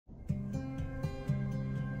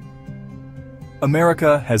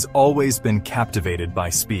America has always been captivated by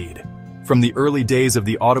speed. From the early days of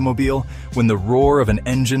the automobile, when the roar of an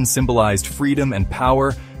engine symbolized freedom and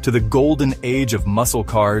power, to the golden age of muscle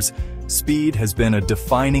cars, speed has been a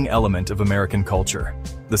defining element of American culture.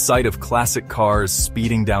 The sight of classic cars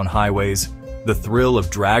speeding down highways, the thrill of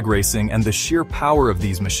drag racing, and the sheer power of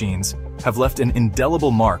these machines have left an indelible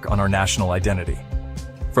mark on our national identity.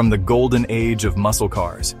 From the golden age of muscle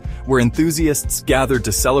cars, where enthusiasts gathered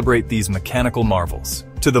to celebrate these mechanical marvels,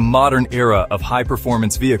 to the modern era of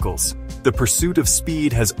high-performance vehicles, the pursuit of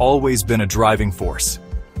speed has always been a driving force.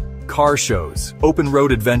 Car shows,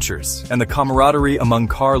 open-road adventures, and the camaraderie among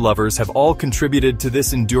car lovers have all contributed to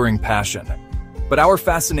this enduring passion. But our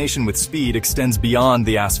fascination with speed extends beyond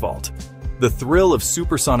the asphalt. The thrill of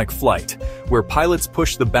supersonic flight, where pilots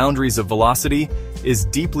push the boundaries of velocity, is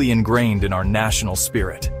deeply ingrained in our national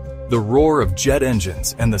spirit. The roar of jet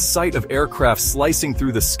engines and the sight of aircraft slicing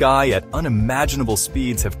through the sky at unimaginable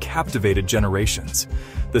speeds have captivated generations.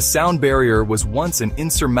 The sound barrier was once an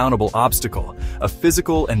insurmountable obstacle, a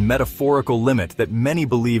physical and metaphorical limit that many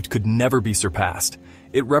believed could never be surpassed.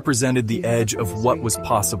 It represented the edge of what was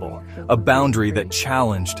possible, a boundary that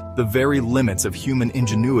challenged the very limits of human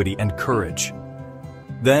ingenuity and courage.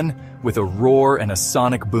 Then, with a roar and a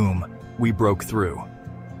sonic boom, we broke through.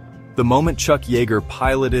 The moment Chuck Yeager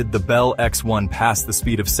piloted the Bell X-1 past the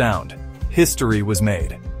speed of sound, history was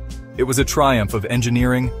made. It was a triumph of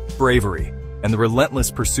engineering, bravery, and the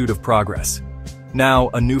relentless pursuit of progress. Now,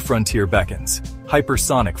 a new frontier beckons: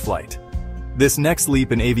 hypersonic flight. This next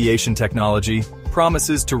leap in aviation technology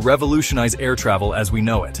promises to revolutionize air travel as we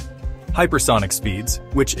know it. Hypersonic speeds,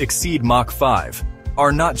 which exceed Mach 5,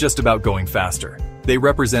 are not just about going faster. They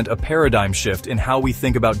represent a paradigm shift in how we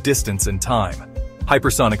think about distance and time.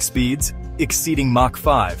 Hypersonic speeds, exceeding Mach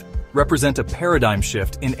 5, represent a paradigm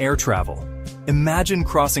shift in air travel. Imagine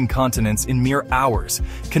crossing continents in mere hours,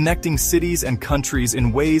 connecting cities and countries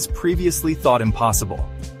in ways previously thought impossible.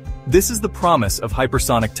 This is the promise of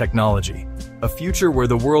hypersonic technology, a future where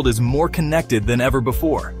the world is more connected than ever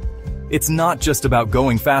before. It's not just about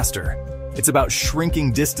going faster, it's about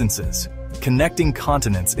shrinking distances, connecting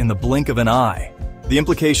continents in the blink of an eye. The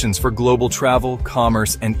implications for global travel,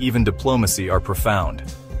 commerce, and even diplomacy are profound.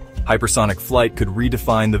 Hypersonic flight could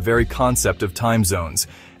redefine the very concept of time zones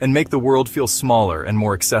and make the world feel smaller and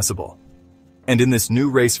more accessible. And in this new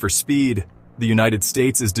race for speed, the United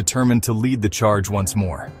States is determined to lead the charge once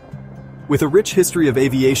more. With a rich history of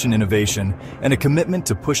aviation innovation and a commitment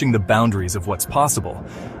to pushing the boundaries of what's possible,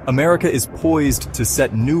 America is poised to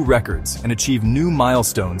set new records and achieve new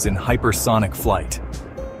milestones in hypersonic flight.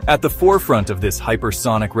 At the forefront of this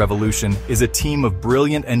hypersonic revolution is a team of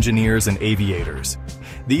brilliant engineers and aviators.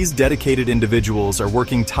 These dedicated individuals are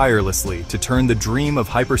working tirelessly to turn the dream of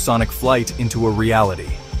hypersonic flight into a reality.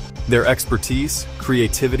 Their expertise,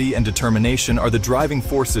 creativity, and determination are the driving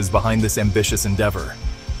forces behind this ambitious endeavor.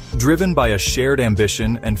 Driven by a shared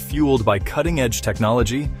ambition and fueled by cutting-edge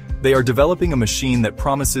technology, they are developing a machine that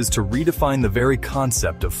promises to redefine the very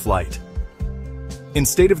concept of flight. In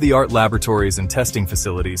state-of-the-art laboratories and testing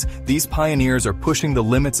facilities, these pioneers are pushing the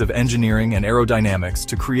limits of engineering and aerodynamics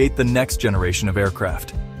to create the next generation of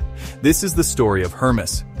aircraft. This is the story of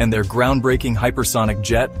Hermus and their groundbreaking hypersonic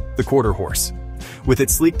jet, the Quarter Horse. With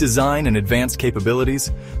its sleek design and advanced capabilities,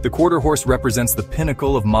 the Quarter Horse represents the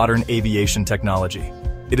pinnacle of modern aviation technology.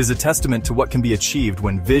 It is a testament to what can be achieved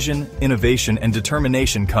when vision, innovation, and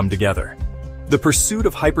determination come together. The pursuit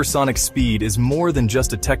of hypersonic speed is more than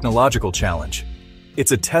just a technological challenge.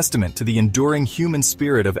 It's a testament to the enduring human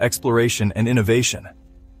spirit of exploration and innovation.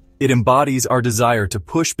 It embodies our desire to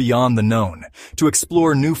push beyond the known, to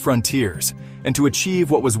explore new frontiers, and to achieve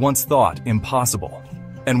what was once thought impossible.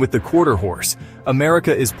 And with the Quarter Horse,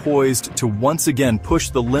 America is poised to once again push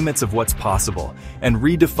the limits of what's possible and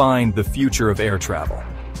redefine the future of air travel.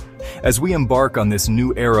 As we embark on this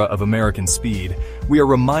new era of American speed, we are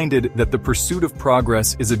reminded that the pursuit of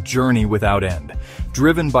progress is a journey without end,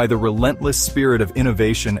 driven by the relentless spirit of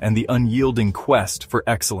innovation and the unyielding quest for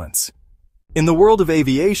excellence. In the world of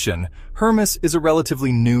aviation, Hermus is a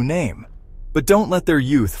relatively new name, but don't let their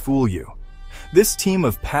youth fool you. This team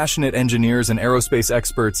of passionate engineers and aerospace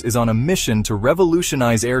experts is on a mission to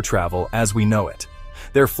revolutionize air travel as we know it.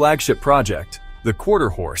 Their flagship project, the Quarter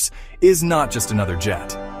Horse, is not just another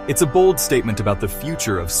jet. It's a bold statement about the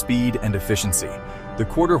future of speed and efficiency. The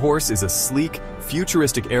Quarter Horse is a sleek,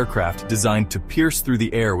 futuristic aircraft designed to pierce through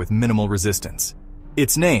the air with minimal resistance.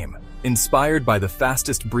 Its name, inspired by the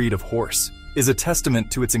fastest breed of horse, is a testament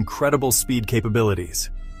to its incredible speed capabilities.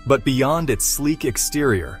 But beyond its sleek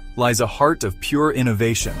exterior lies a heart of pure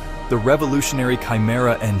innovation, the revolutionary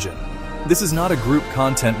Chimera engine. This is not a group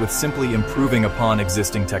content with simply improving upon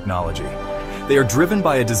existing technology. They are driven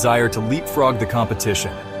by a desire to leapfrog the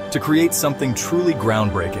competition, to create something truly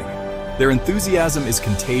groundbreaking. Their enthusiasm is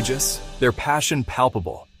contagious, their passion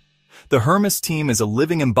palpable. The Hermus team is a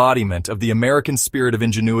living embodiment of the American spirit of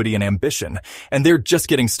ingenuity and ambition, and they're just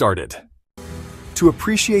getting started. To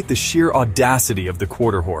appreciate the sheer audacity of the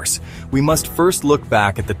Quarter Horse, we must first look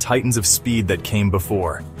back at the titans of speed that came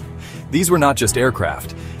before. These were not just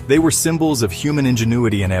aircraft, they were symbols of human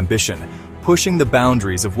ingenuity and ambition, pushing the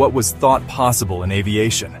boundaries of what was thought possible in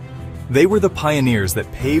aviation. They were the pioneers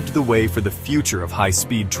that paved the way for the future of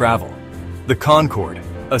high-speed travel. The Concorde,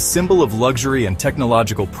 a symbol of luxury and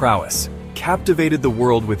technological prowess, captivated the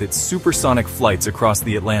world with its supersonic flights across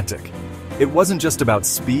the Atlantic. It wasn't just about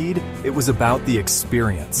speed, it was about the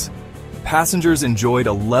experience. Passengers enjoyed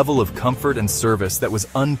a level of comfort and service that was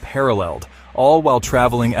unparalleled, all while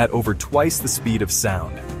traveling at over twice the speed of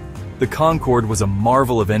sound. The Concorde was a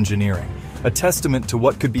marvel of engineering, a testament to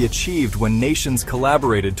what could be achieved when nations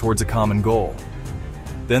collaborated towards a common goal.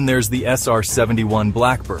 Then there's the SR-71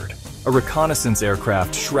 Blackbird, a reconnaissance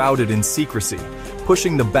aircraft shrouded in secrecy,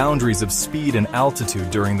 pushing the boundaries of speed and altitude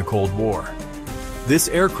during the Cold War. This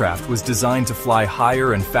aircraft was designed to fly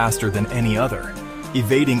higher and faster than any other,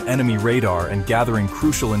 evading enemy radar and gathering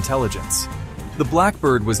crucial intelligence. The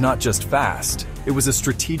Blackbird was not just fast, it was a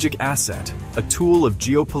strategic asset, a tool of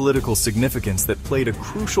geopolitical significance that played a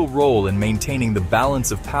crucial role in maintaining the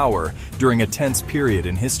balance of power during a tense period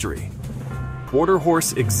in history. Quarter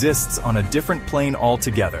Horse exists on a different plane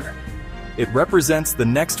altogether. It represents the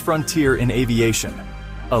next frontier in aviation,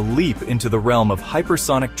 a leap into the realm of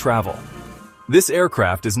hypersonic travel. This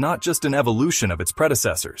aircraft is not just an evolution of its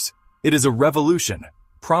predecessors, it is a revolution,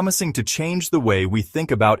 promising to change the way we think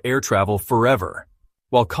about air travel forever.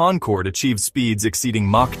 While Concorde achieved speeds exceeding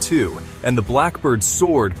Mach 2 and the Blackbird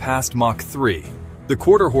soared past Mach 3, the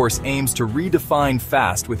Quarter Horse aims to redefine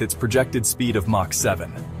fast with its projected speed of Mach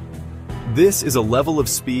 7. This is a level of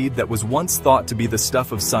speed that was once thought to be the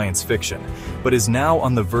stuff of science fiction, but is now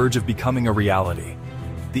on the verge of becoming a reality.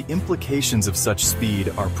 The implications of such speed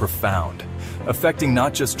are profound, affecting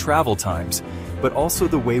not just travel times, but also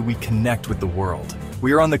the way we connect with the world.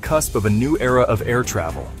 We are on the cusp of a new era of air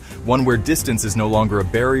travel, one where distance is no longer a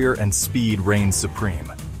barrier and speed reigns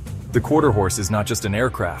supreme. The Quarter Horse is not just an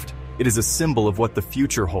aircraft, it is a symbol of what the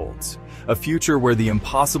future holds, a future where the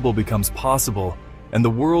impossible becomes possible and the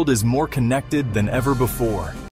world is more connected than ever before.